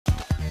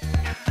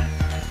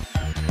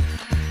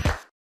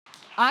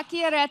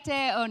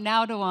Okieriete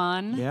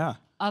Onaodowan, Yeah.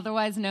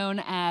 otherwise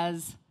known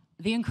as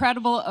the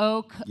Incredible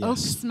Oak, Yes. Oak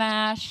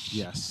Smash.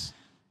 Yes.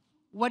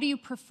 What do you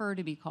prefer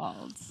to be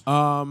called?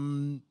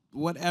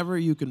 Whatever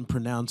you can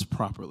pronounce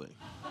properly.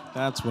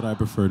 That's what I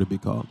prefer to be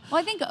called.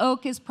 Well, I think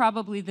Oak is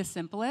probably the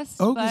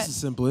simplest. Oak but is the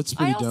simplest. It's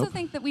pretty I also dope.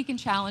 think that we can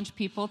challenge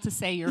people to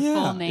say your Yeah,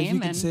 full name. if you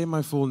can say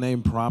my full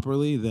name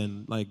properly,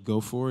 then like go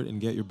for it and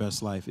get your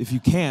best life. If you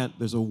can't,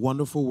 there's a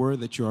wonderful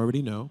word that you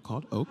already know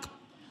called oak.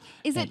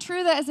 Is it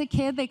true that as a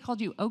kid they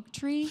called you Oak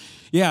Tree?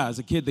 Yeah, as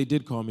a kid they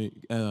did call me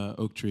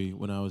Oak Tree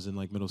when I was in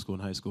like middle school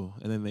and high school,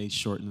 and then they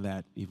shortened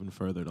that even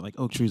further. They're like,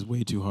 Oak Tree is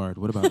way too hard.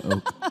 What about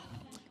Oak?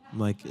 I'm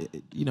like,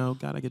 you know,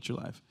 gotta get your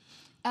life.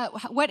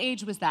 What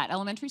age was that?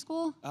 Elementary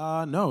school?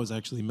 No, it was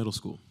actually middle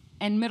school.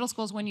 And middle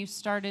school is when you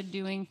started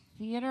doing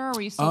theater, or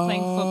were you still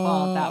playing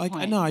football at that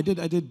point? No, I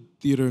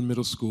did theater in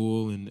middle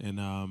school,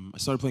 and I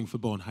started playing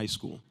football in high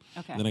school.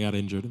 Okay. And then I got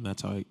injured, and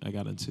that's how I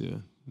got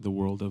into the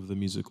world of the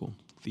musical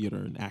theater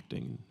and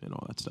acting and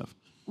all that stuff.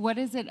 What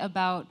is it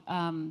about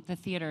the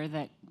theater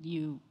that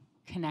you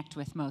connect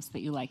with most,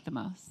 that you like the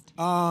most?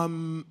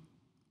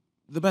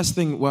 The best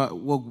thing,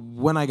 well,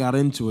 when I got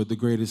into it, the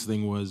greatest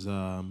thing was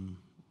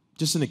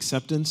just an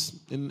acceptance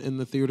in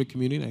the theater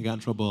community. I got in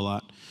trouble a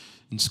lot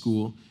in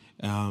school,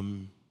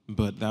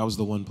 but that was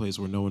the one place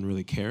where no one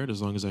really cared.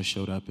 As long as I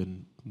showed up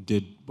and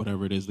did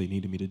whatever it is they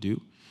needed me to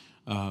do,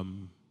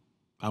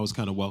 I was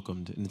kind of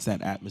welcomed. And it's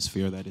that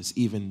atmosphere that is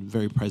even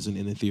very present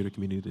in the theater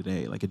community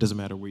today. Like, it doesn't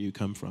matter where you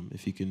come from.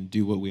 If you can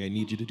do what I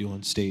need you to do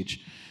on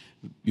stage,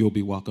 you'll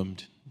be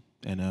welcomed.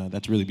 And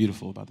that's really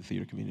beautiful about the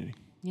theater community.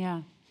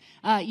 Yeah.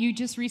 You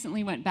just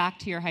recently went back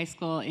to your high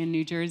school in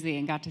New Jersey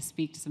and got to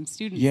speak to some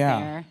students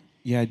there.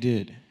 Yeah, I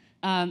did.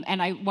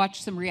 And I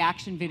watched some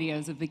reaction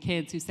videos of the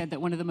kids who said that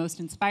one of the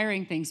most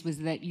inspiring things was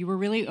that you were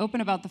really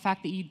open about the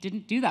fact that you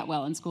didn't do that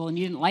well in school and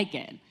you didn't like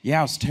it. Yeah,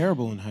 I was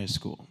terrible in high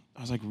school.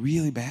 I was like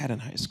really bad in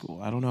high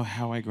school. I don't know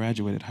how I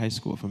graduated high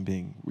school, if I'm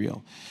being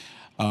real.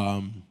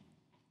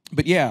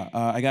 But yeah,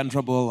 I got in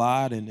trouble a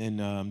lot,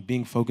 and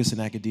being focused in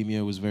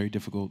academia was very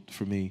difficult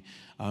for me.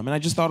 And I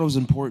just thought it was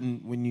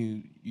important when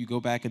you go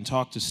back and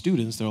talk to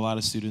students. There are a lot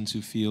of students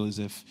who feel as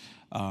if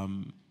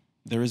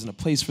there isn't a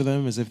place for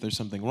them, as if there's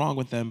something wrong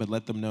with them, but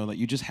let them know that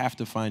you just have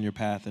to find your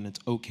path, and it's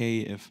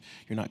okay if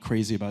you're not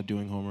crazy about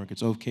doing homework.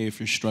 It's okay if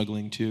you're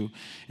struggling too.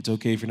 It's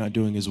okay if you're not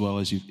doing as well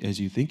as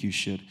you think you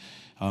should.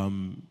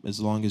 As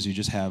long as you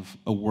just have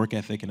a work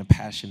ethic and a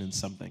passion in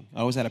something.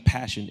 I always had a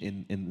passion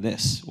in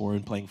this or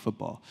in playing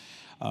football.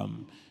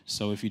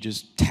 So if you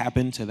just tap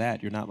into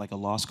that, you're not like a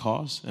lost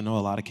cause. I know a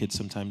lot of kids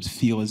sometimes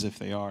feel as if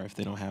they are if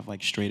they don't have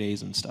like straight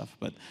A's and stuff,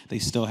 but they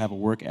still have a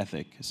work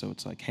ethic. So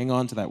it's like hang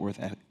on to that work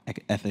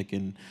ethic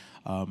and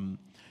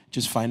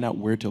just find out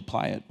where to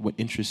apply it, what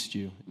interests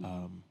you.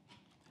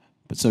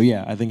 But so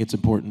yeah, I think it's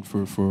important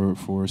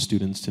for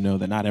students to know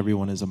that not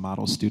everyone is a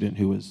model student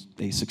who is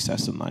a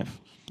success in life.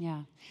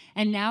 Yeah.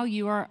 And now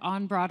you are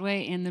on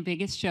Broadway in the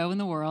biggest show in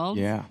the world,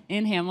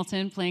 in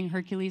Hamilton, playing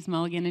Hercules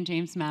Mulligan and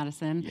James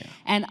Madison. Yeah.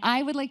 And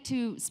I would like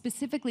to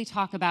specifically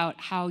talk about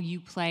how you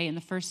play in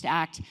the first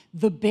act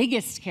the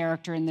biggest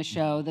character in the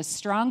show, the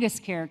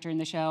strongest character in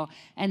the show,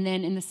 and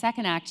then in the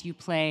second act you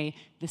play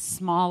the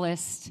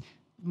smallest,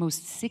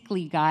 most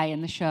sickly guy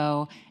in the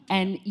show,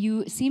 and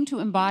you seem to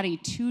embody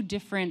two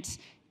different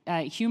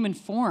human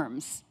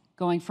forms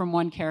going from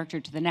one character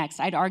to the next.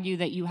 I'd argue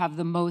that you have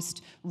the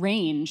most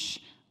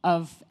range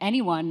of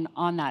anyone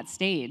on that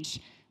stage.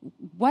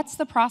 What's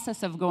the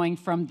process of going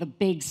from the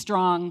big,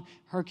 strong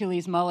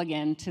Hercules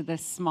Mulligan to the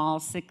small,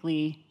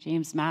 sickly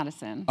James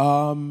Madison?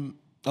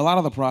 A lot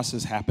of the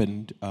process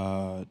happened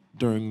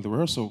during the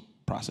rehearsal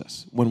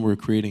process when we were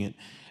creating it.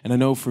 And I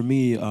know for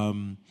me,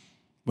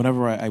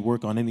 whenever I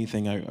work on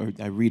anything,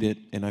 I read it,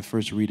 and I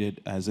first read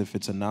it as if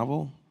it's a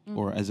novel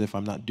or as if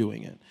I'm not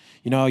doing it.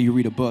 You know how you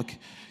read a book?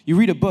 You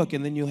read a book,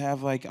 and then you'll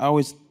have, like, I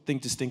always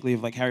think distinctly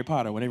of, like, Harry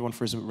Potter. When everyone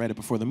first read it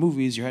before the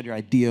movies, you had your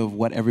idea of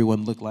what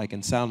everyone looked like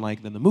and sound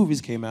like. Then the movies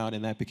came out,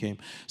 and that became...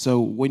 So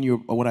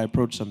when I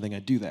approach something, I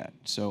do that.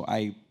 So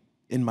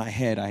in my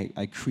head,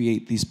 I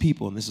create these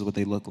people, and this is what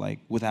they look like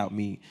without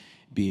me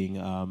being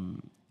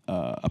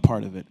a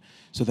part of it.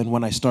 So then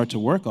when I start to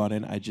work on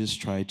it, I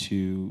just try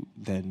to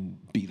then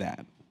be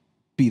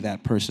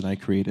that person I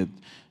created.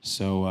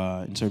 So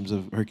in terms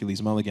of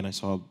Hercules Mulligan, I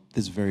saw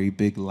this very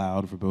big,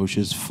 loud,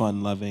 verbose,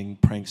 fun-loving,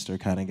 prankster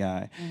kind of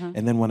guy.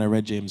 And then when I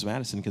read James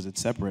Madison, because it's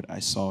separate, I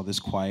saw this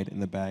quiet in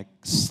the back,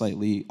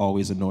 slightly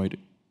always annoyed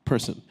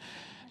person.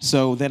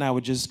 So then I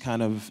would just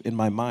kind of, in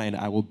my mind,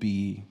 I will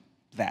be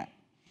that.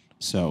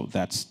 So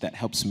that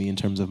helps me in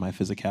terms of my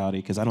physicality,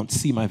 because I don't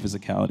see my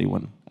physicality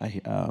when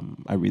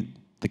I read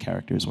the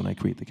characters, when I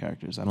create the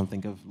characters. I don't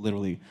think of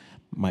literally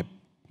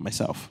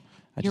myself.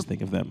 I just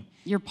think of them.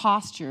 Your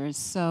posture is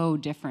so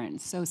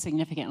different, so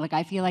significant. Like,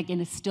 I feel like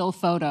in a still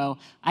photo,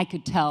 I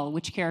could tell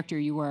which character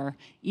you were,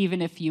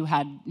 even if you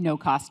had no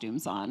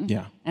costumes on.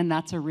 Yeah. And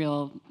that's a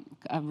real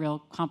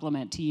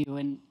compliment to you.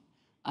 And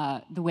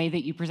the way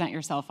that you present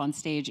yourself on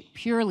stage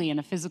purely in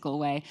a physical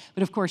way.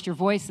 But of course, your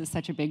voice is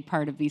such a big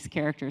part of these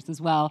characters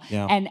as well.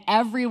 Yeah. And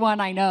everyone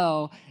I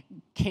know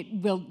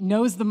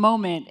knows the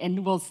moment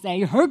and will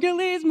say,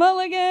 Hercules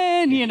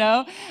Mulligan, you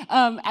know?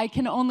 I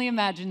can only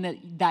imagine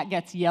that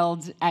gets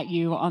yelled at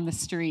you on the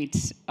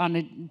street on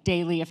a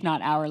daily, if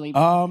not hourly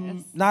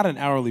basis. Not an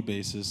hourly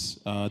basis.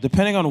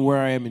 Depending on where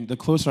I am, and the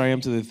closer I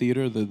am to the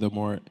theater, the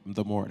more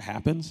it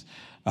happens.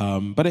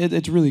 But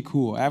it's really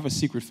cool. I have a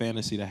secret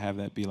fantasy to have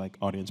that be like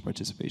audience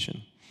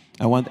participation.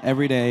 I want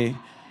every day,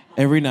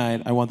 every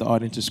night, I want the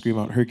audience to scream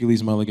out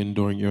Hercules Mulligan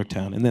during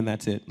Yorktown, and then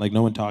that's it. Like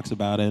no one talks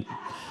about it.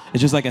 It's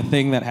just like a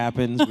thing that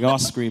happens. We all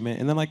scream it,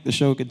 and then like the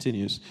show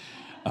continues.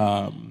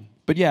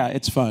 But yeah,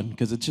 it's fun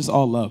because it's just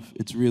all love.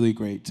 It's really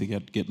great to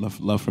get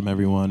love from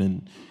everyone,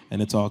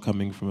 and it's all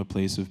coming from a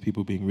place of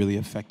people being really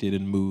affected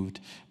and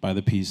moved by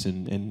the piece.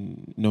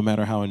 And no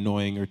matter how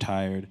annoying or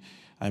tired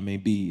I may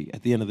be,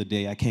 at the end of the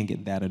day, I can't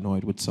get that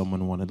annoyed with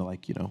someone wanting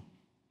to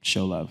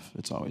show love.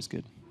 It's always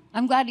good.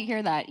 I'm glad to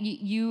hear that.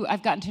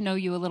 I've gotten to know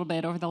you a little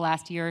bit over the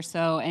last year or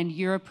so, and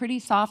you're a pretty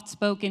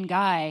soft-spoken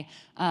guy,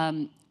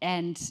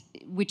 and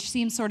which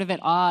seems sort of at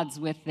odds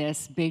with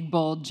this big,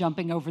 bold,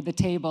 jumping over the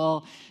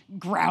table,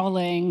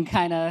 growling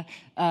kind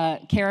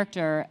of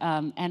character.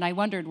 And I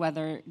wondered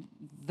whether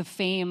the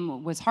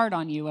fame was hard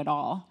on you at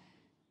all.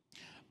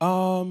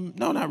 No,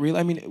 not really.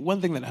 I mean,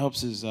 one thing that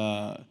helps is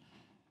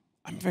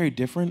I'm very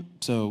different.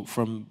 So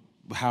from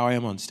how I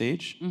am on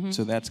stage,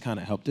 so that's kind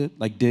of helped it.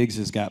 Like Diggs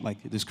has got like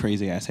this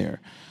crazy ass hair,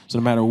 so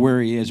no matter where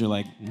he is, you're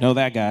like, know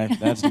that guy,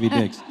 that's to be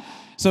Diggs.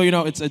 So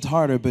it's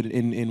harder, but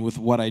in with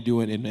what I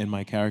do in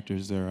my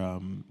characters, they're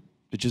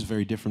it's just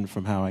very different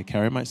from how I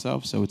carry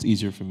myself. So it's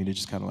easier for me to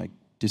just kind of like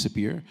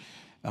disappear.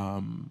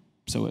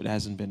 So it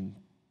hasn't been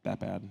that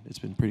bad. It's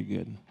been pretty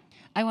good.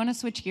 I want to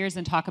switch gears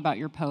and talk about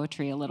your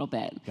poetry a little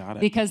bit. Got it.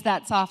 Because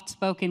that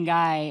soft-spoken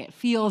guy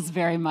feels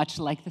very much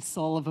like the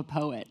soul of a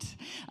poet.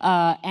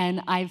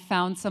 And I've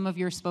found some of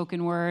your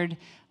spoken word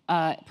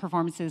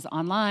performances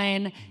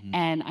online,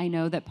 and I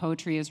know that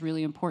poetry is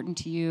really important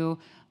to you.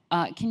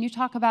 Can you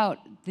talk about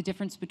the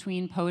difference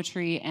between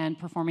poetry and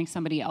performing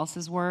somebody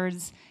else's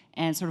words,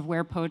 and sort of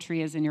where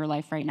poetry is in your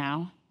life right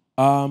now?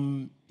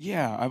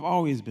 Yeah, I've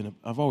always written.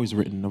 I've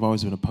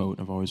always been a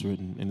poet. I've always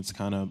written, and it's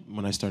kind of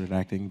when I started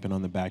acting, been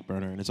on the back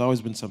burner, and it's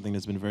always been something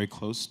that's been very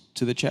close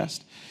to the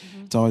chest.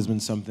 It's always been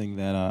something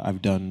that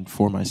I've done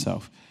for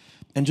myself,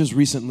 and just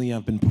recently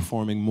I've been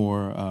performing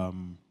more.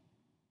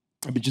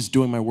 I've been just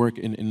doing my work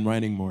in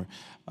writing more.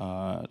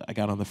 I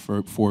got on the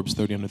Forbes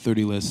 30 Under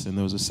 30 list, and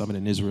there was a summit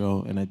in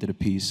Israel, and I did a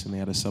piece, and they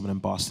had a summit in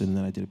Boston, and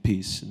then I did a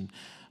piece, and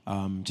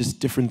just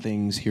different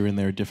things here and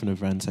there, different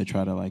events. I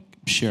try to like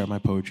share my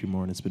poetry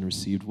more, and it's been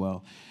received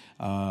well.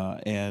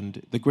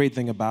 And the great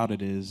thing about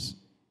it is,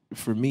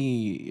 for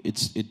me,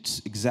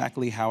 it's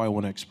exactly how I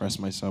want to express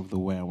myself, the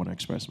way I want to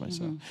express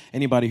myself.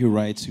 Anybody who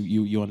writes,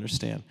 you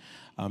understand.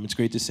 It's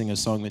great to sing a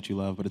song that you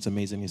love, but it's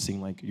amazing to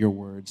sing like your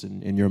words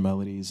and your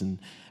melodies, and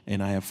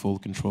I have full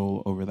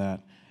control over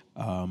that.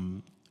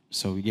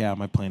 So yeah,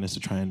 my plan is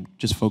to try and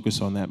just focus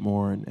on that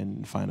more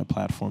and find a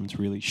platform to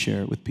really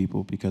share it with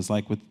people, because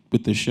like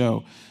with this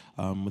show,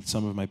 with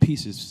some of my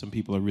pieces, some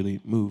people are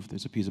really moved.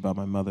 There's a piece about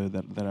my mother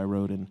that I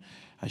wrote, and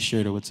I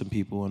shared it with some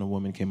people, and a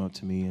woman came up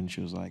to me and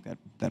she was like,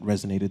 that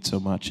resonated so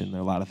much, and there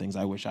are a lot of things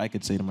I wish I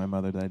could say to my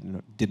mother that I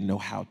didn't know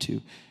how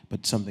to,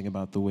 but something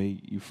about the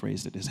way you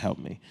phrased it has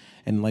helped me.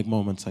 And like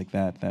moments like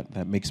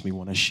that makes me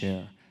want to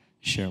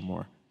share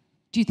more.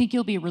 Do you think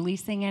you'll be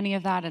releasing any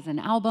of that as an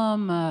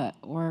album,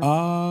 or?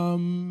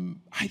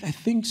 I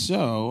think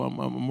so.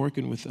 I'm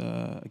working with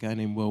a guy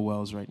named Will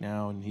Wells right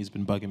now, and he's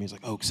been bugging me. He's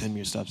like, "Oh, send me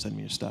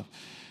your stuff,"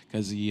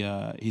 because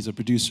he's a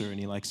producer and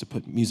he likes to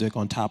put music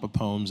on top of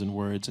poems and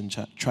words and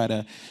try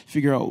to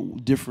figure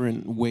out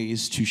different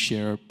ways to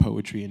share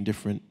poetry in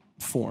different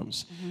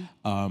forms.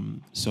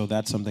 So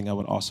that's something I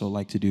would also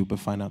like to do, but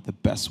find out the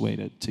best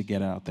way to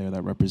get out there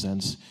that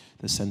represents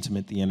the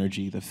sentiment, the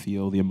energy, the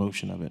feel, the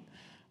emotion of it.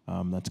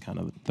 That's kind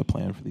of the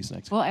plan for these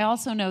next. Well, I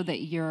also know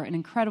that you're an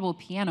incredible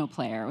piano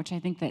player, which I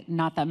think that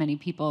not that many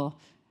people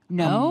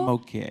know.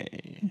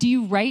 Okay. Do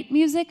you write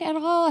music at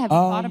all? Have you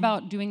thought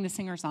about doing the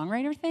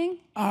singer-songwriter thing?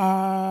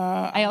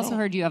 I also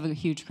heard you have a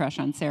huge crush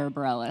on Sarah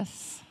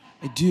Bareilles.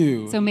 I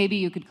do. So maybe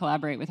you could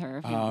collaborate with her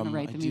if you want to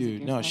write the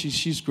music yourself. No,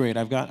 she's great.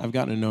 I've gotten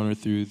to know her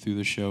through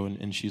the show,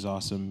 and she's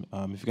awesome.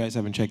 If you guys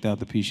haven't checked out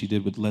the piece she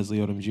did with Leslie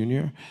Odom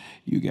Jr.,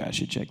 you guys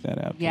should check that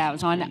out. Yeah, it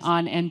was on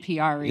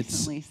NPR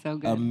recently. It's so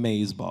good.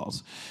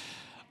 Amazeballs.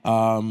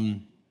 Yeah,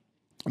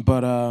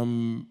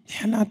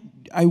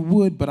 I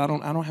would, but I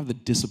don't have the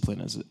discipline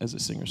as a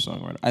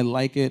singer-songwriter. I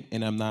like it,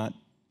 and I'm not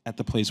at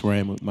the place where I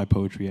am with my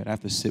poetry yet. I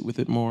have to sit with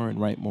it more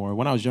and write more.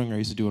 When I was younger, I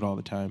used to do it all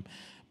the time,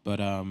 but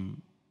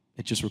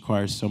it just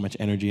requires so much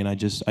energy, and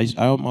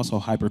I'm also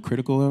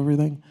hypercritical of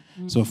everything.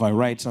 So if I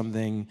write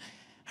something,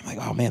 I'm like,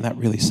 oh man, that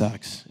really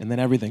sucks, and then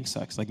everything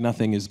sucks. Like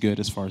nothing is good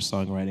as far as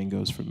songwriting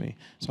goes for me.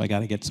 So I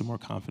got to get some more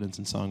confidence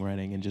in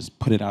songwriting and just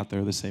put it out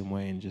there the same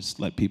way, and just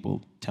let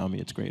people tell me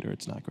it's great or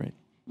it's not great.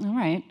 All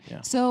right.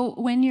 Yeah. So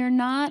when you're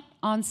not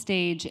on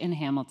stage in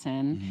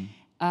Hamilton,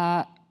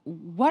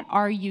 what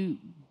are you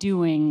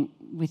doing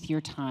with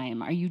your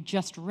time? Are you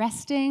just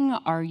resting?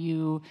 Are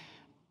you...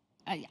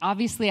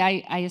 Obviously,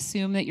 I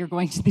assume that you're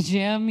going to the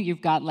gym.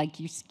 You've got, like,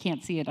 you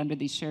can't see it under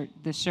this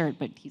shirt,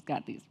 but he's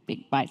got these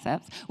big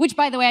biceps. Which,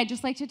 by the way, I'd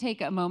just like to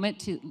take a moment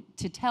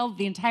to tell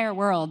the entire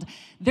world,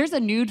 there's a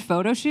nude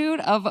photo shoot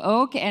of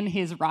Oak and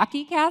his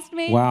Rocky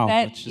castmate. Wow,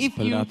 that let's just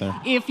put it out there.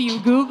 If you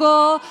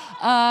Google,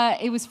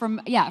 it was from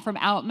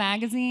Out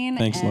Magazine.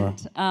 Thanks, Laura.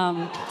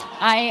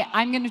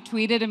 I'm going to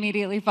tweet it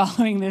immediately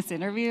following this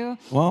interview.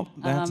 Well,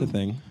 that's a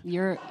thing.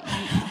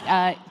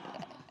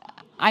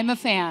 I'm a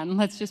fan,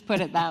 let's just put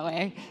it that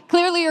way.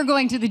 Clearly you're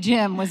going to the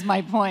gym, was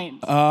my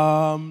point.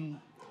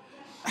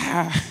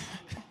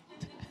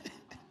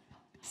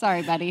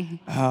 Sorry, buddy.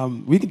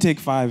 We can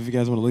take 5 if you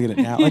guys want to look at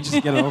it now. Let's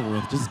just get it over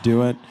with. Just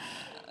do it.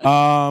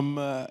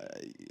 I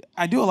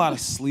do a lot of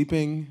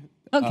sleeping.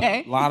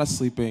 Okay. A lot of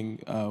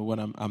sleeping when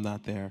I'm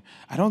not there.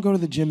 I don't go to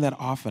the gym that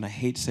often. I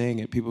hate saying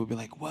it. People will be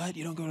like, "What?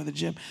 You don't go to the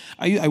gym?"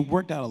 I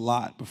worked out a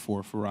lot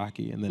before for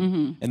Rocky, and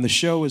then and the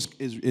show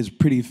is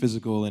pretty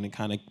physical, and it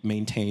kind of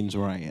maintains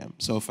where I am.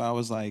 So if I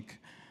was like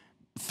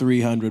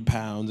 300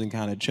 pounds and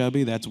kind of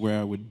chubby, that's where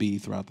I would be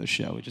throughout the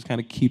show. It just kind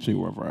of keeps me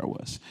wherever I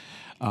was.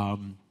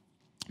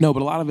 No,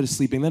 but a lot of it is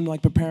sleeping. Then,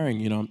 like, preparing,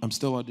 you know, I'm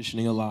still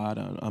auditioning a lot.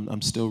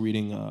 I'm still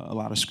reading a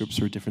lot of scripts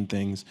for different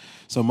things.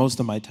 So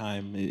most of my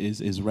time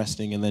is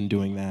resting and then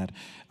doing that,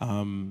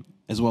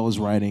 as well as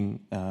writing.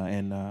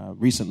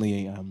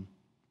 Recently,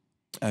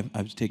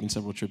 I've taken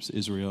several trips to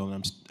Israel,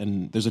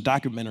 and there's a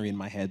documentary in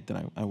my head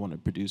that I want to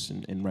produce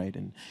and write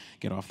and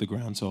get off the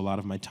ground. So a lot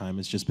of my time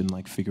has just been,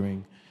 like,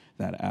 figuring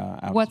that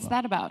out. What's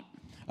that about?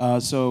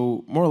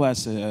 So more or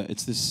less,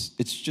 this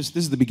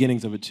is the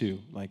beginnings of it too.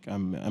 Like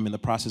I'm in the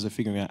process of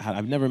figuring out how.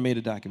 I've never made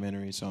a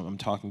documentary, so I'm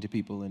talking to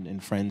people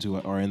and friends who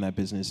are in that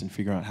business and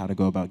figuring out how to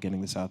go about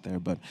getting this out there.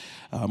 But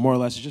more or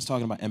less, it's just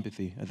talking about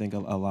empathy. I think a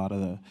lot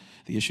of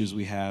the issues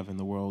we have in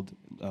the world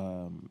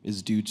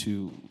is due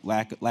to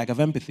lack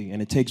of empathy,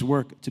 and it takes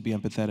work to be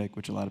empathetic,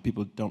 which a lot of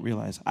people don't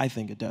realize. I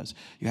think it does.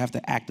 You have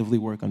to actively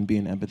work on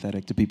being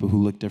empathetic to people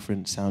who look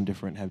different, sound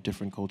different, have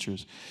different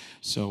cultures.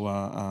 So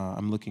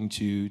I'm looking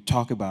to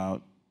talk about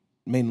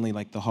mainly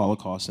like the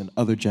Holocaust and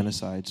other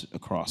genocides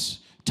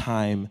across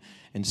time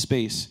and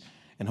space,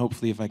 and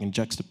hopefully if I can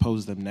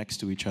juxtapose them next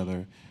to each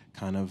other,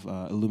 kind of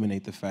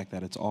illuminate the fact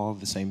that it's all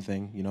the same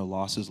thing. You know,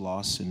 loss is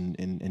loss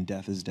and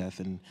death is death,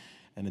 and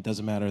it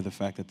doesn't matter the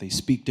fact that they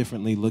speak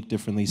differently, look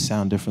differently,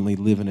 sound differently,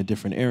 live in a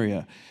different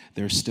area.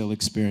 They're still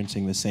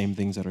experiencing the same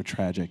things that are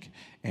tragic,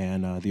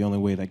 and the only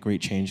way that great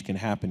change can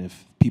happen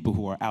if people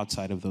who are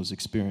outside of those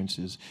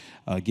experiences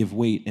give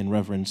weight and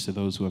reverence to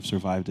those who have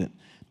survived it,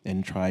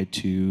 and try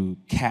to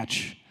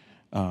catch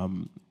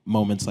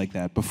moments like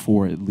that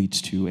before it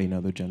leads to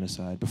another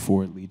genocide,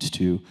 before it leads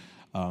to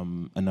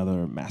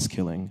another mass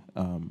killing.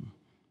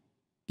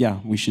 Yeah,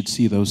 we should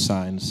see those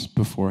signs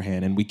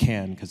beforehand, and we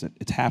can because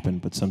it's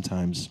happened, but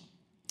sometimes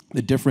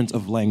the difference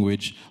of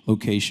language,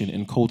 location,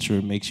 and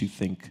culture makes you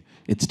think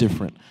it's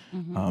different,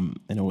 and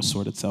it will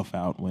sort itself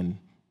out when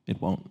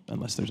it won't,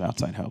 unless there's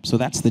outside help. So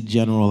that's the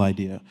general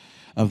idea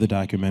of the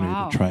documentary,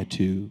 to try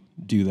to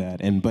do that.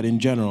 But in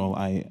general,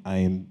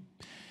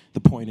 the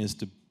point is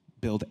to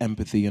build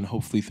empathy, and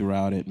hopefully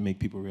throughout it make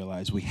people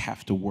realize we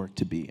have to work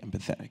to be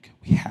empathetic.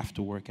 We have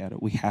to work at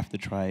it. We have to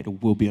try it.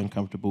 It will be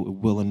uncomfortable. It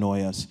will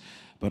annoy us.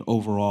 But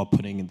overall,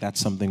 that's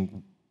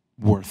something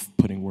worth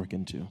putting work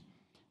into.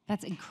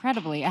 That's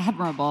incredibly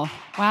admirable.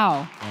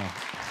 Wow. Yeah.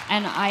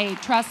 And I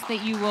trust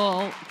that you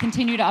will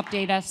continue to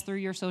update us through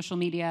your social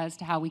media as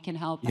to how we can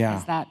help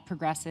as that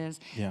progresses.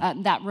 Yeah.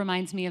 That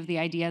reminds me of the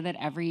idea that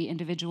every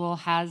individual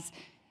has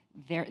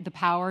the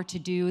power to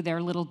do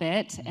their little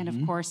bit. And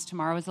of course,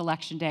 tomorrow is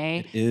Election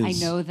Day. It is.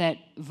 I know that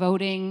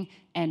voting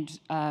and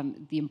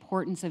the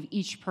importance of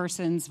each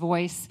person's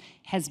voice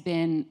has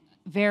been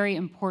very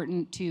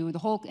important to the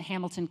whole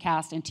Hamilton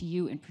cast and to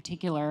you in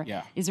particular.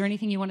 Yeah. Is there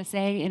anything you want to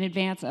say in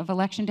advance of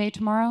Election Day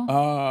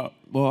tomorrow?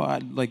 Well,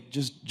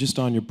 just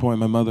on your point,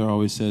 my mother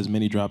always says,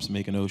 "Many drops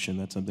make an ocean."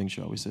 That's something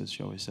she always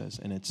says.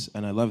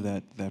 And I love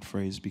that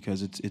phrase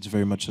because it's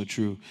very much so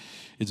true.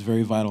 It's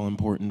very vital and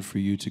important for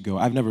you to go.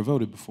 I've never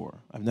voted before.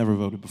 I've never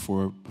voted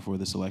before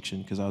this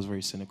election because I was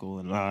very cynical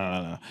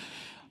and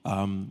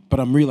but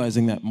I'm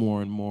realizing that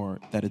more and more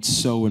that it's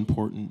so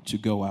important to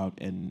go out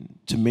and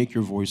to make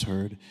your voice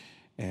heard.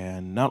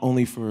 And not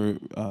only for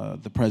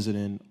the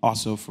president,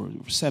 also for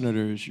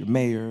senators, your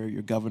mayor,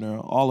 your governor,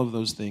 all of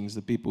those things,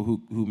 the people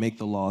who make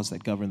the laws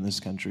that govern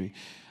this country,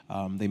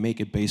 they make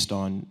it based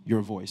on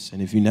your voice.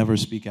 And if you never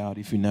speak out,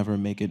 if you never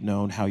make it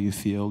known how you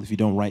feel, if you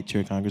don't write to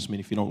your congressman,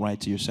 if you don't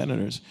write to your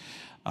senators,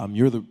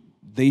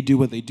 they do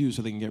what they do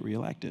so they can get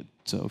reelected.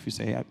 So if you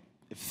say,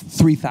 if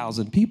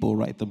 3,000 people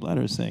write them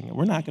letters saying,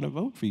 we're not going to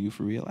vote for you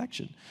for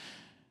reelection,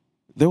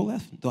 they'll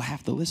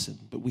have to listen,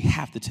 but we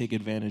have to take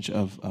advantage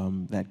of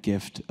that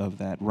gift, of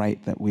that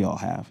right that we all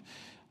have.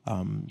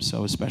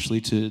 So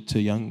especially to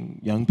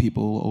young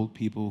people, old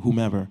people,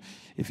 whomever,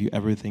 if you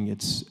ever think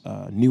it's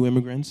new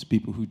immigrants,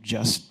 people who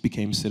just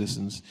became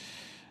citizens,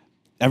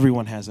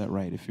 everyone has that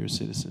right if you're a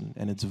citizen,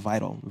 and it's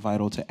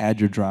vital to add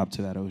your drop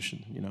to that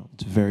ocean. You know,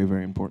 it's very,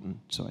 very important.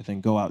 So I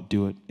think go out,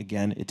 do it.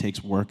 Again, it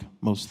takes work.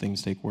 Most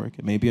things take work.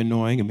 It may be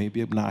annoying, it may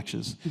be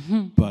obnoxious,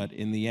 but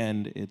in the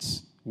end,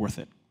 it's worth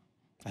it,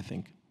 I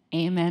think.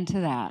 Amen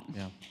to that.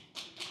 Yeah.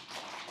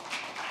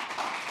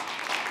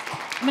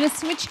 I'm going to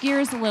switch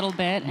gears a little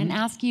bit and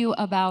ask you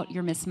about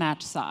your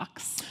mismatched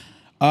socks.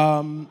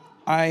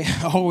 I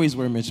always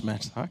wear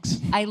mismatched socks.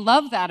 I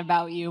love that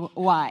about you.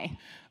 Why?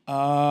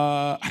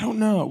 I don't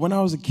know. When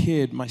I was a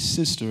kid, my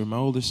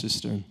older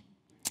sister,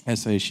 I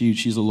say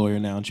she's a lawyer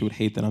now, and she would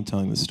hate that I'm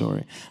telling this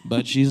story,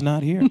 but she's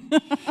not here.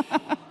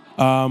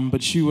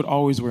 But she would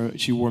always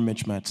she wore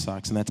mismatched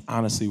socks, and that's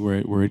honestly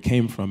where it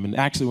came from. And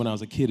actually, when I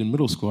was a kid in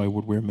middle school, I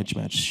would wear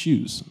mismatched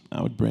shoes.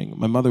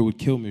 My mother would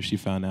kill me if she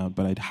found out,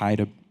 but I'd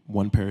hide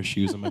one pair of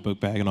shoes in my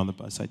book bag, and on the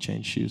bus I'd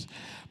change shoes.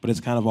 But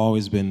it's kind of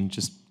always been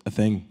just a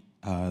thing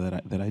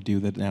that I do,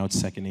 that now it's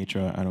second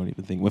nature. I don't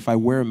even think. If I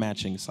wear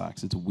matching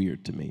socks, it's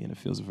weird to me, and it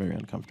feels very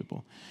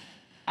uncomfortable.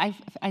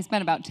 I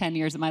spent about 10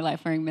 years of my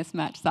life wearing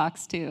mismatched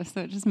socks too,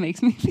 so it just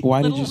makes me feel Why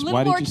a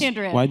little more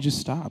kindred. Why did you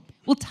stop?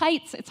 Well,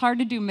 tights, it's hard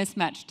to do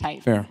mismatched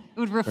tights. Fair. It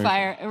would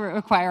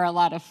require a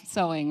lot of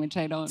sewing, which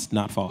I don't. It's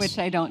not false. Which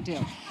I don't do.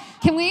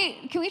 Can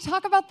we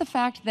talk about the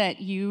fact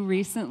that you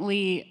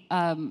recently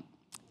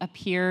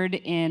appeared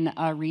in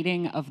a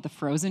reading of the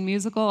Frozen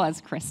musical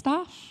as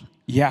Kristoff?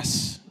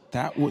 Yes,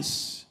 that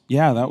was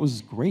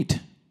great.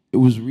 It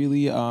was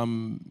really it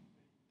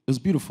was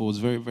beautiful. It was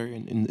very, very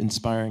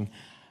inspiring.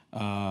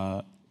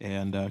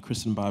 And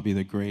Chris and Bobby,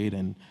 they're great,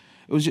 and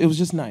it was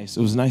just nice.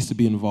 It was nice to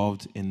be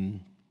involved in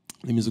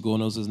the musical,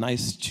 and it was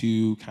nice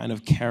to kind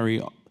of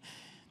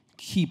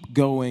keep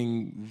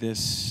going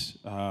this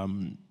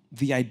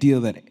the idea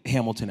that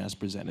Hamilton has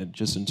presented,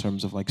 just in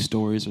terms of like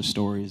stories,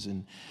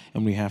 and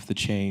we have to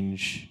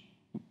change.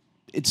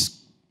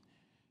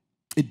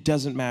 It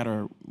doesn't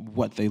matter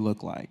what they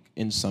look like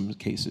in some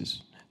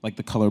cases, like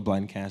the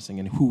colorblind casting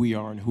and who we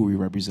are and who we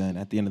represent.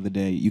 At the end of the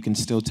day, you can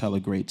still tell a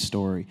great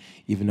story,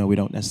 even though we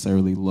don't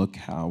necessarily look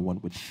how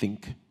one would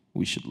think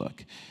we should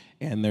look.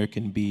 And there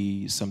can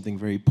be something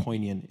very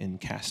poignant in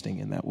casting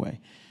in that way.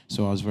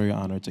 So I was very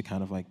honored to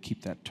kind of like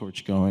keep that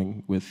torch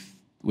going with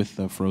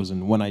the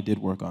Frozen. When I did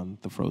work on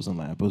the Frozen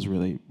lab, it was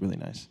really, really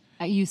nice.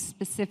 Are you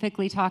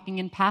specifically talking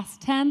in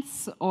past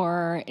tense,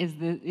 or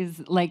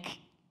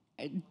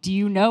do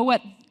you know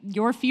what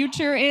your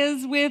future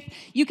is with?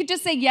 You could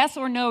just say yes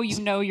or no. You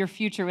know your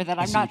future with it.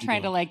 I'm not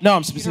trying to like. No,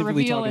 I'm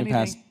specifically talking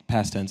anything.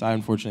 past tense. I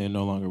unfortunately am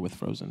no longer with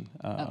Frozen.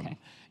 Okay.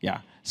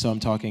 Yeah, so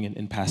I'm talking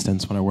in past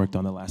tense when I worked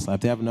on the last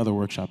lab. They have another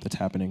workshop that's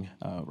happening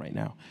right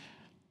now.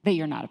 That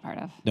you're not a part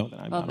of. No, that I'm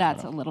not a part of. Well,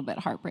 that's a little bit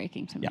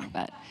heartbreaking to me,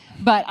 Yeah.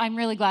 but I'm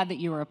really glad that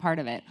you were a part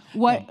of it.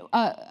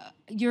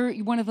 You're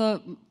one of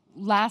the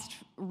last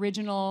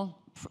original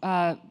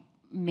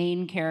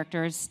main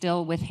characters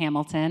still with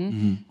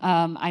Hamilton.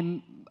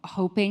 I'm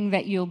hoping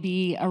that you'll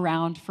be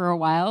around for a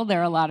while.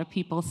 There are a lot of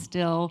people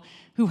still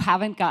who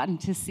haven't gotten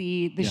to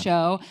see the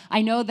show.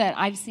 I know that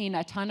I've seen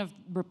a ton of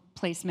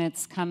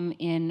replacements come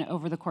in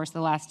over the course of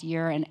the last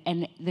year,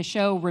 and the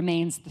show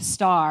remains the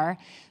star,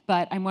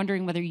 but I'm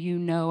wondering whether you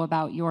know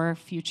about your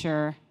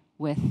future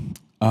with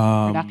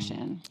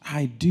production.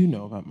 I do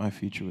know about my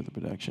future with the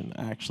production,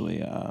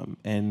 actually,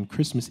 and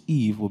Christmas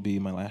Eve will be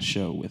my last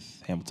show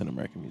with Hamilton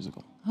American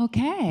Musical.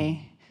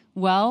 Okay.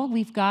 Well,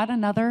 we've got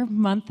another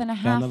month and a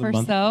half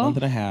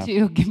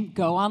to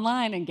go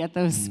online and get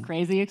those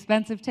crazy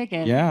expensive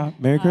tickets. Yeah,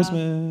 Merry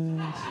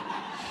Christmas.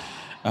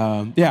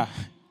 Yeah,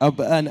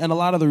 and a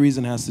lot of the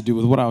reason has to do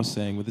with what I was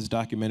saying, with this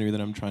documentary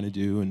that I'm trying to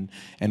do,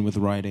 and with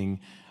writing,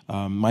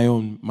 my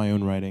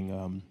own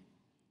writing.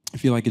 I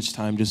feel like it's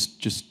time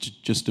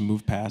just to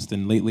move past.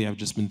 And lately, I've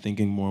just been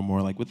thinking more and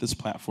more, like with this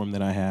platform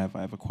that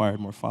I've acquired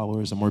more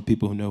followers and more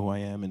people who know who I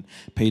am and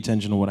pay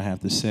attention to what I have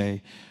to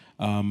say.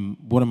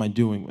 What am I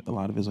doing with a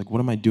lot of it? Is like, what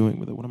am I doing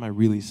with it? What am I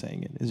really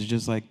saying? Is it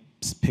just like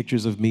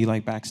pictures of me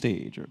like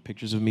backstage, or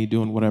pictures of me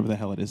doing whatever the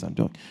hell it is I'm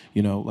doing?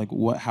 You know, like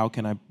how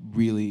can I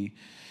really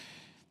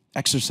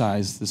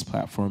exercise this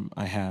platform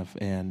I have?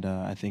 And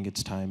I think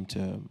it's time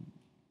to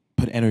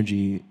put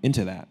energy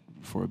into that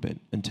for a bit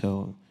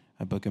until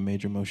I book a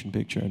major motion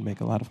picture and make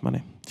a lot of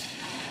money.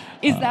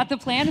 Is that the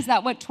plan? Is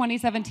that what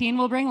 2017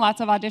 will bring? Lots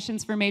of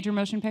auditions for major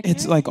motion pictures?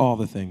 It's like all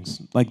the things.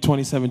 Like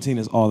 2017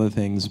 is all the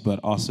things, but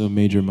also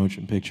major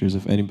motion pictures.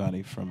 If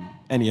anybody from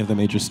any of the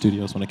major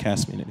studios want to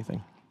cast me in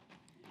anything,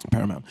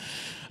 Paramount.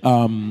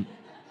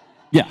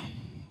 Yeah,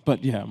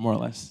 but yeah, more or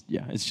less.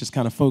 Yeah, it's just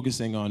kind of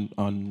focusing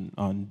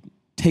on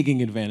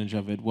taking advantage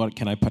of it. What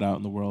can I put out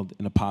in the world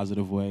in a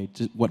positive way?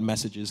 What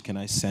messages can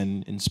I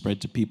send and spread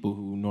to people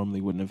who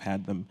normally wouldn't have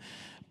had them,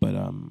 but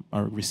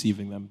are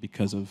receiving them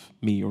because of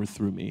me or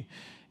through me,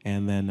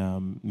 and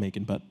then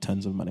making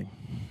tons of money.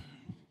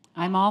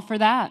 I'm all for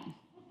that.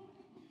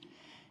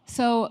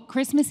 So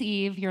Christmas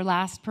Eve, your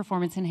last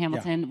performance in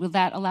Hamilton, will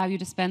that allow you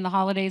to spend the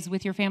holidays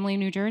with your family in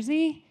New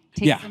Jersey?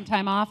 Take some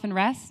time off and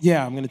rest?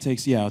 Yeah,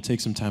 I'll take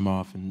some time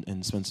off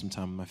and spend some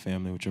time with my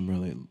family, which I'm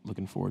really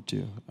looking forward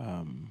to.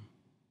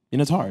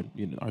 It's hard.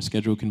 Our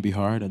schedule can be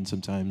hard, and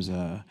sometimes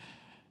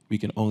we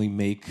can only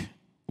make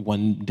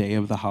one day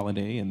of the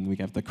holiday, and we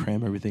have to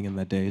cram everything in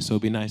that day. So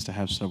it'd be nice to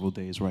have several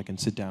days where I can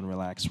sit down,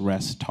 relax,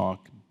 rest,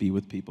 talk, be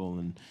with people,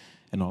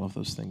 and all of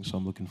those things. So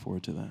I'm looking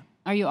forward to that.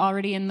 Are you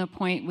already in the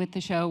point with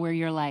the show where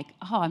you're like,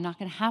 oh, I'm not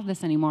going to have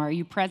this anymore? Are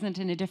you present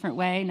in a different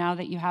way now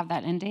that you have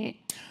that end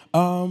date?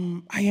 I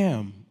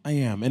am.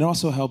 It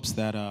also helps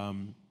that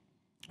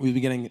we've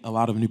been getting a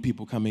lot of new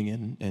people coming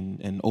in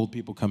and old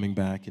people coming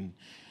back, and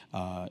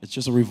it's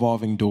just a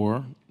revolving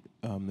door.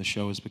 The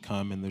show has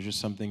become, and there's just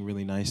something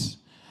really nice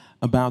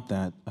about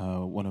that.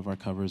 One of our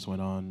covers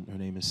went on. Her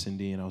name is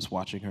Cindy, and I was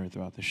watching her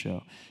throughout the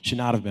show. Should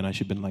not have been. I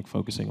should have been like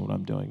focusing on what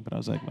I'm doing, but I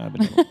was like, I've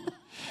been doing it.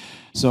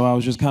 So I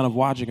was just kind of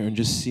watching her and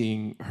just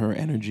seeing her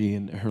energy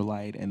and her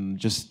light,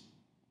 and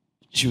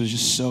she was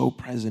just so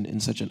present in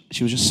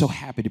she was just so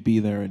happy to be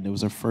there, and it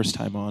was her first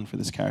time on for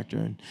this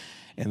character,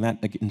 and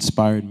that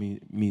inspired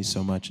me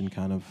so much, and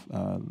kind of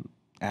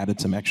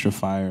added some extra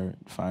fire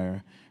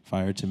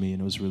to me,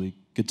 and it was really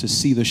good to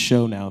see the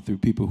show now through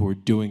people who are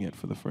doing it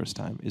for the first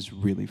time. Is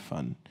really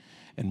fun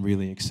and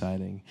really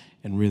exciting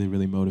and really,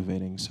 really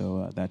motivating.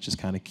 So that just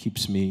kind of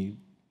keeps me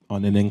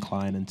on an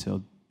incline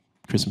until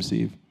Christmas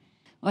Eve.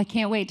 Well, I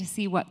can't wait to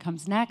see what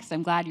comes next.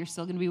 I'm glad you're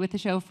still going to be with the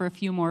show for a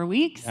few more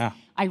weeks. Yeah.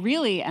 I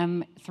really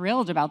am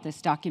thrilled about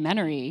this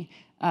documentary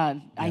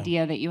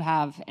idea that you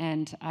have,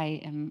 and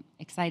I am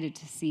excited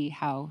to see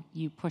how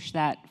you push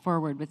that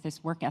forward with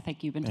this work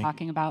ethic you've been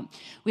talking about.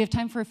 We have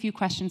time for a few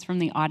questions from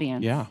the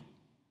audience. Yeah.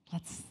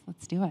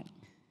 Let's do it.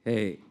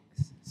 Hey,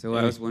 so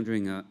I was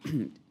wondering,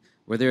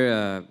 were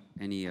there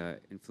any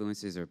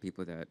influences or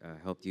people that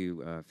helped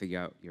you figure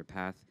out your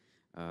path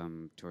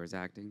towards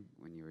acting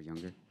when you were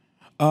younger?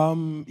 A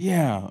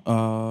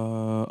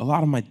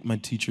lot of my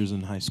teachers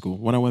in high school.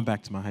 When I went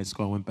back to my high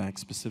school, I went back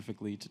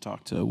specifically to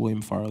talk to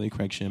William Farley,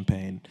 Craig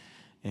Champagne,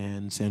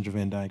 and Sandra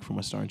Van Dyke from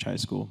West Orange High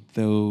School.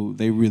 Though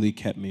they really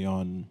kept me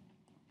on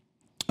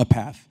a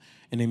path,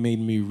 and they made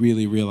me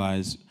really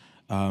realize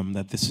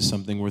that this is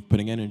something worth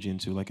putting energy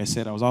into. Like I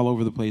said, I was all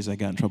over the place. I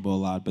got in trouble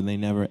a lot, but they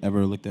never,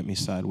 ever looked at me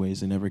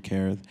sideways. They never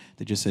cared.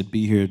 They just said,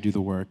 be here, do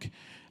the work,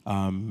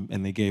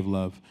 and they gave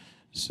love.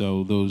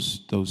 So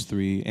those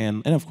three,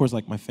 and of course,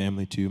 like my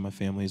family too. My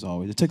family is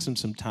always, it took them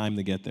some time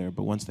to get there,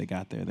 but once they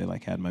got there, they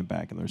like had my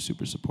back, and they were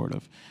super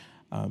supportive.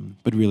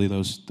 But really,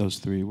 those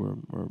three were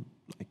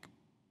like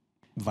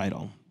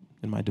vital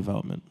in my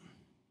development.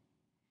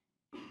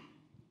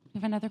 You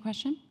have another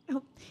question?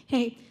 Oh,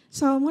 hey,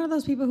 so I'm one of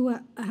those people who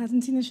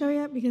hasn't seen the show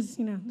yet because,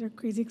 they're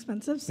crazy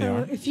expensive.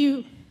 So if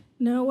you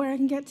know where I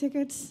can get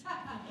tickets,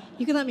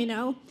 you can let me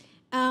know.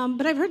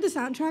 But I've heard the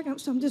soundtrack,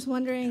 so I'm just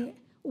wondering,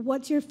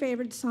 what's your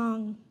favorite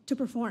song to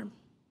perform?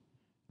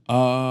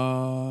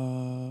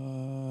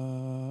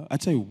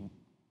 I'd say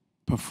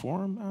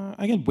perform.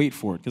 I can Wait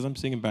For It because I'm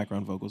singing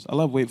background vocals. I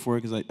love Wait For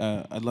It because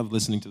I love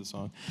listening to the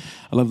song.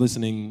 I love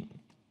listening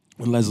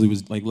when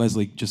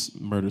Leslie just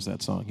murders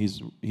that song.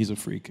 He's a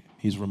freak.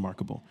 He's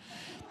remarkable.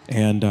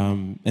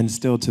 And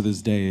still to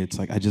this day, it's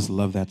like I just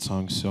love that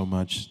song so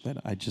much that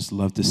I just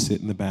love to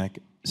sit in the back,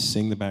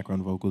 sing the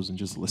background vocals, and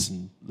just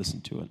listen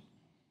to it.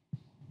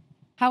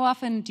 How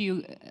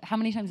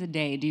many times a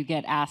day do you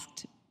get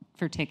asked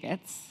for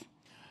tickets?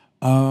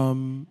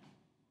 Not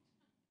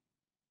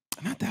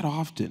that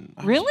often.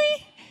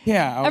 Really?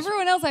 Yeah.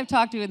 Everyone else I've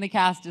talked to in the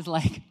cast is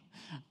like,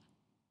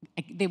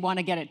 they want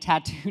to get it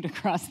tattooed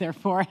across their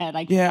forehead.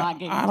 I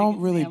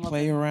don't really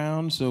play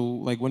around. So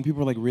like when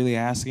people are like really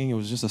asking, it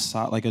was just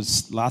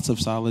lots of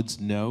solids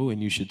no, and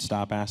you should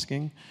stop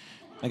asking.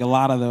 Like a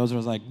lot of those, I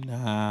was like,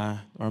 nah,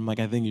 or I'm like,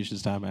 I think you should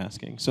stop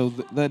asking. So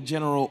the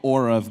general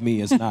aura of me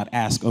is not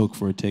ask Oak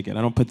for a ticket.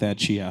 I don't put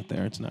that chi out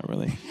there. It's not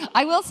really.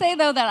 I will say,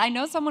 though, that I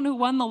know someone who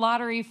won the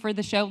lottery for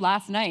the show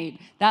last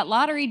night. That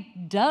lottery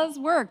does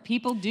work.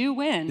 People do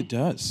win. It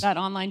does. That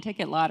online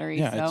ticket lottery.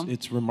 Yeah, so.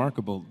 it's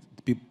remarkable.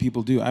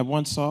 People do. I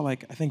once saw I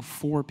think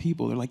 4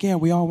 people. They're like, yeah,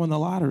 we all won the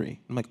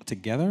lottery. I'm like,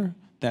 together?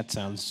 That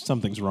sounds,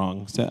 something's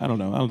wrong. So, I don't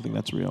know. I don't think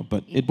that's real,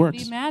 but it works. It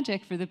would be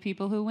magic for the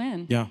people who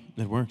win. Yeah,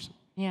 it works.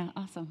 Yeah,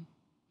 awesome.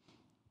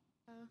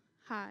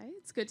 Hi,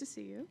 it's good to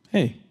see you.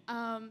 Hey.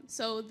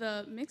 So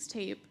the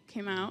mixtape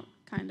came out,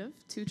 kind of.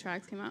 2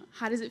 tracks came out.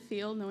 How does it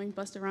feel knowing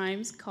Busta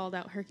Rhymes called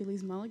out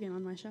Hercules Mulligan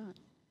on my shot?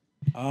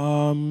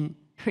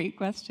 Great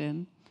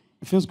question.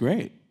 It feels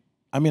great.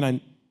 I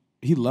mean,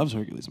 he loves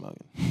Hercules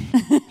Mulligan.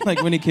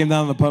 Like when he came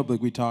down in the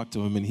public, we talked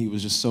to him, and he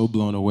was just so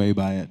blown away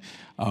by it.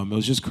 It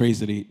was just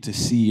crazy to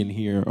see and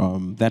hear.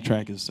 That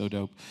track is so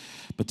dope,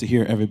 but to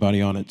hear everybody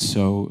on it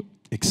so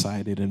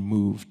excited and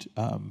moved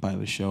by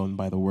the show and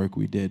by the work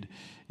we did,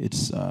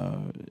 it's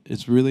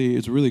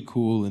really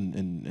cool,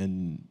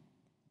 and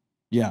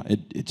yeah,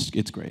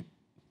 it's great.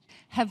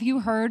 Have you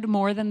heard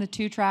more than the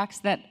 2 tracks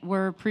that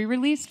were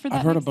pre-released for that?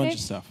 I've heard a mixtape? bunch of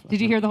stuff.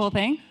 Did you hear the whole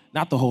thing?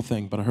 Not the whole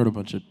thing, but I heard a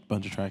bunch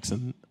of tracks.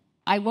 And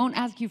I won't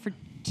ask you for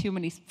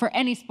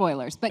any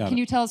spoilers, but can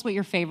you tell us what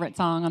your favorite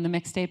song on the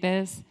mixtape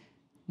is?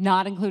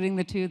 Not including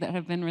the 2 that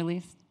have been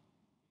released?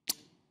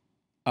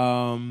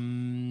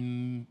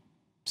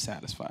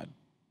 Satisfied.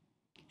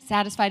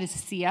 Satisfied is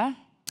Sia.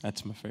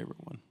 That's my favorite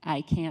one. I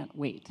can't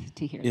wait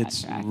to hear that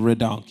It's track.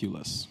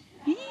 redonkulous.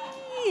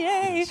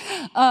 Yay!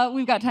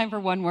 We've got time for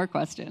one more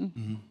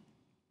question.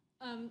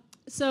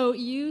 So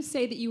you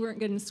say that you weren't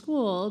good in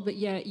school, but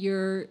yet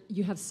you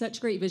have such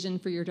great vision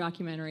for your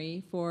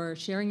documentary, for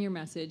sharing your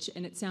message,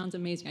 and it sounds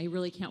amazing. I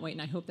really can't wait,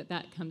 and I hope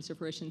that comes to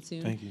fruition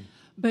soon. Thank you.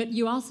 But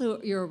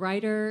you're a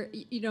writer.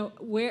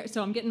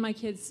 So I'm getting my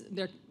kids,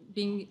 they're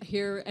being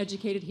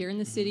educated here in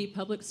the city,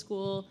 public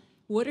school.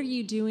 What are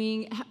you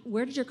doing?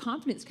 Where did your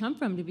confidence come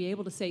from to be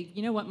able to say,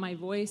 you know what, my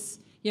voice,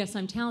 yes,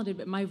 I'm talented,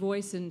 but my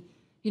voice and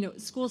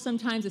school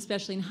sometimes,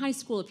 especially in high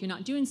school, if you're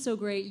not doing so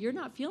great, you're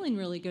not feeling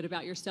really good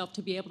about yourself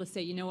to be able to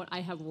say, you know what,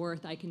 I have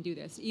worth, I can do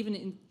this.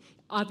 Even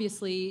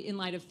obviously in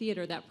light of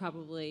theater, that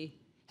probably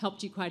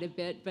helped you quite a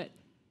bit, but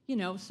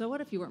so what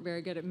if you weren't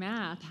very good at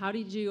math? How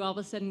did you all of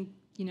a sudden,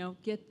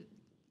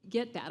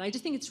 get that? I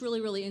just think it's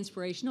really, really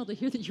inspirational to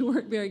hear that you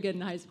weren't very good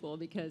in high school,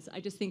 because I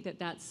just think that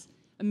that's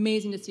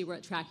amazing to see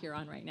what track you're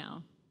on right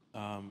now.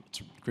 It's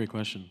a great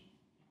question.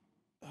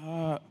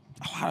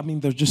 I mean,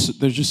 there's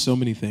just so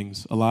many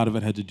things. A lot of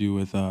it had to do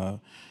with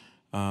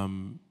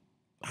I'm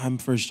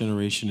first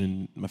generation,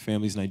 and my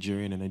family's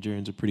Nigerian, and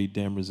Nigerians are pretty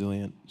damn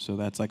resilient. So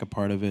that's like a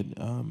part of it.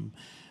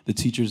 The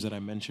teachers that I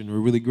mentioned were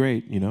really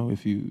great.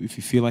 If you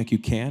feel like you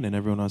can, and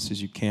everyone else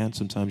says you can't,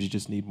 sometimes you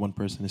just need one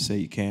person to say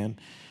you can.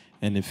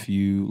 And if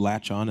you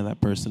latch on to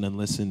that person and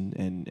listen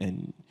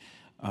and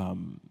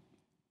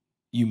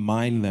you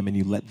mind them and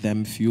you let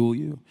them fuel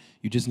you,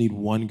 you just need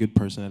one good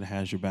person that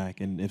has your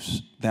back. And if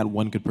that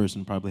one good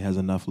person probably has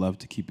enough love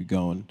to keep you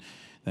going,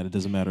 that it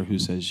doesn't matter who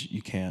says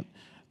you can't.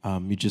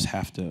 You just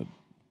have to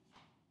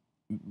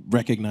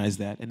recognize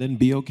that and then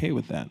be okay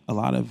with that. A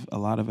lot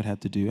of it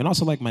had to do, and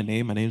also like my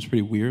name's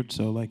pretty weird.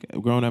 So like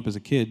growing up as a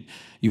kid,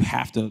 you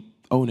have to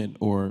own it,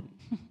 or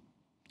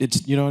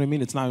it's, you know what I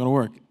mean? It's not gonna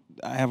work.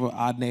 I have an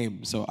odd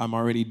name, so I'm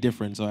already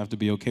different, so I have to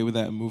be okay with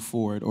that and move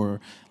forward, or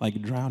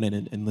like drown in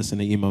it and listen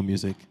to emo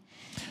music.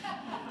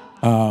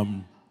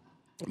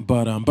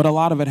 But a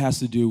lot of it has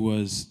to do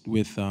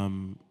with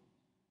you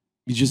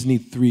just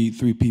need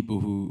three people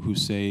who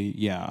say,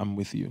 yeah, I'm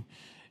with you,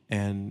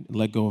 and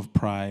let go of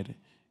pride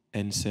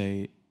and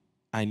say,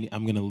 I'm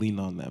going to lean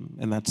on them.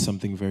 And that's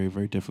something very,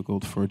 very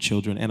difficult for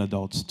children and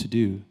adults to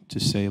do, to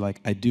say, like,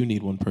 I do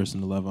need one person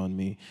to love on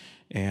me,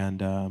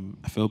 and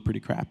I feel pretty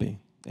crappy.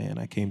 And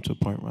I came to a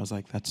point where I was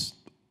like, that's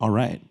all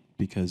right,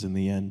 because in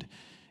the end,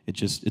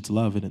 it's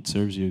love and it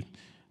serves you,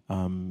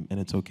 and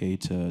it's okay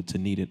to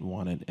need it,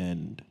 want it,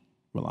 and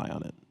rely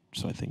on it.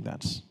 So I think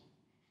that's,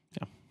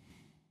 yeah.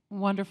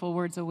 Wonderful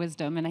words of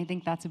wisdom, and I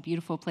think that's a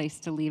beautiful place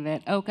to leave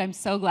it. Oak, I'm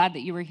so glad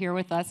that you were here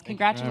with us.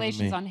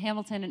 Congratulations on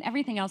Hamilton and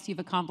everything else you've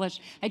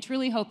accomplished. I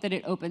truly hope that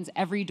it opens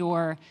every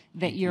door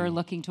that you're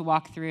looking to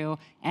walk through,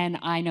 and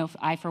I know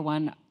I, for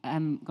one,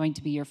 am going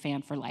to be your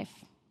fan for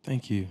life.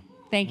 Thank you.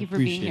 Thank you for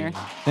being here.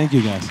 Thank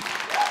you, guys.